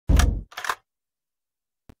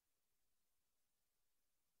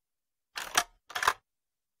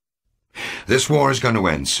This war is going to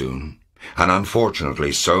end soon, and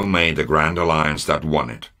unfortunately so may the Grand Alliance that won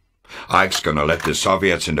it. Ike's going to let the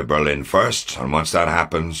Soviets into Berlin first, and once that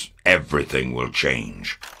happens, everything will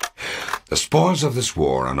change. The spoils of this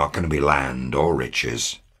war are not going to be land or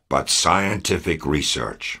riches, but scientific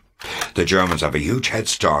research. The Germans have a huge head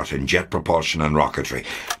start in jet propulsion and rocketry,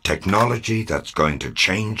 technology that's going to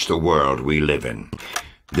change the world we live in.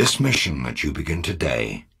 This mission that you begin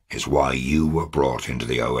today is why you were brought into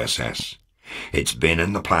the OSS. It's been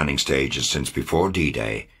in the planning stages since before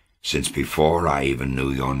D-Day, since before I even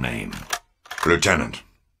knew your name. Lieutenant,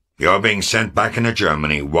 you're being sent back into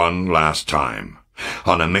Germany one last time,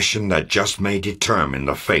 on a mission that just may determine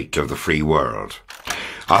the fate of the free world.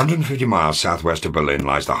 150 miles southwest of Berlin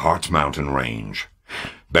lies the Harz mountain range.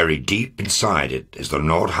 Buried deep inside it is the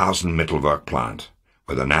Nordhausen Mittelwerk plant,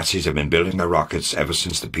 where the Nazis have been building their rockets ever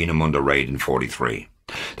since the Peenemünde raid in '43.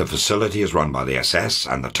 The facility is run by the SS,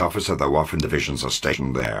 and the toughest of the Waffen divisions are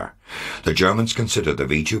stationed there. The Germans consider the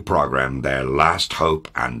V2 program their last hope,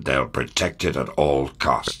 and they'll protect it at all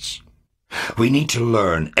costs. We need to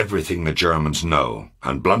learn everything the Germans know,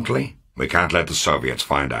 and bluntly, we can't let the Soviets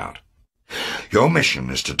find out. Your mission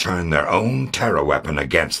is to turn their own terror weapon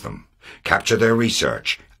against them, capture their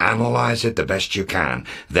research, analyze it the best you can,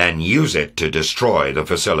 then use it to destroy the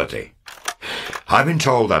facility. I've been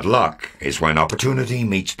told that luck is when opportunity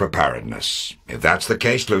meets preparedness. If that's the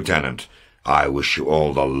case, Lieutenant, I wish you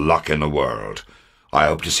all the luck in the world. I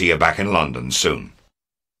hope to see you back in London soon.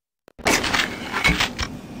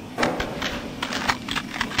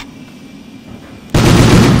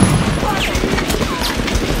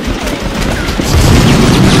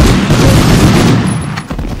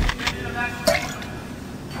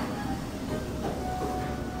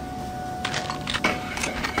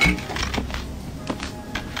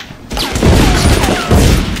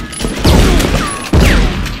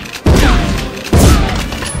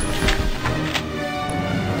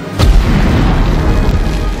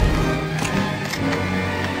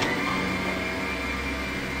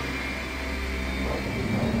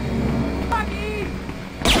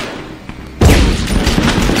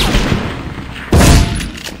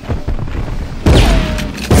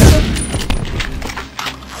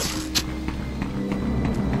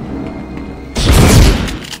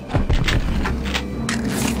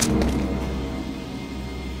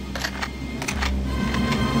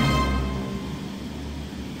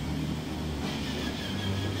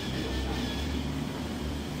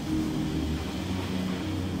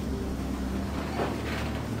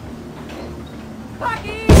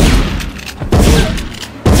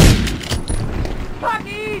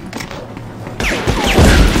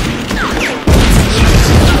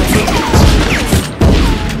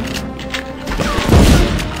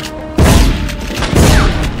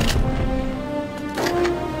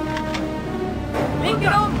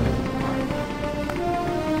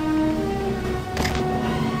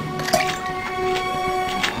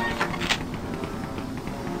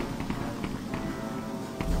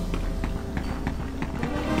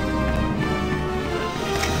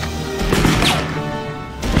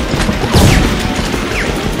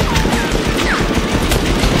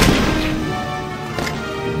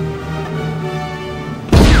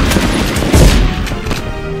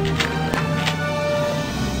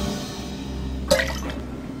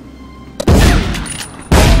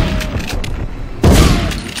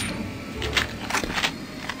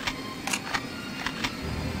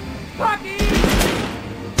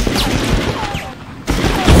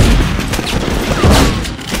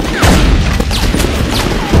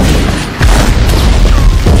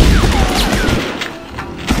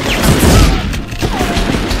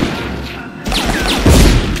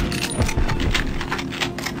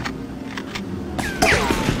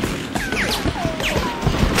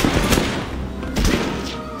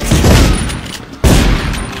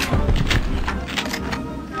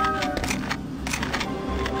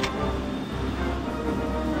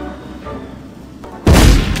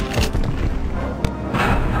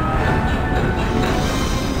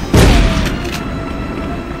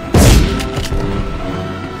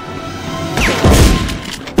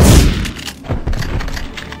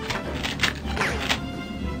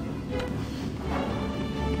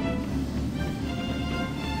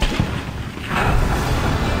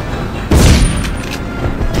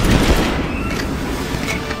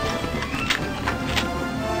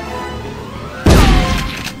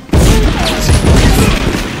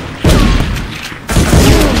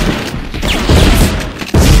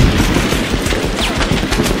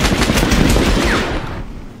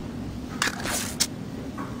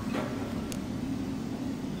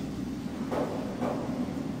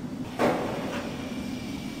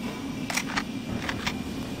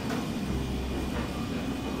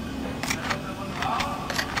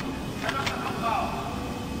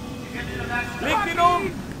 Leg din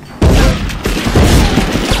om!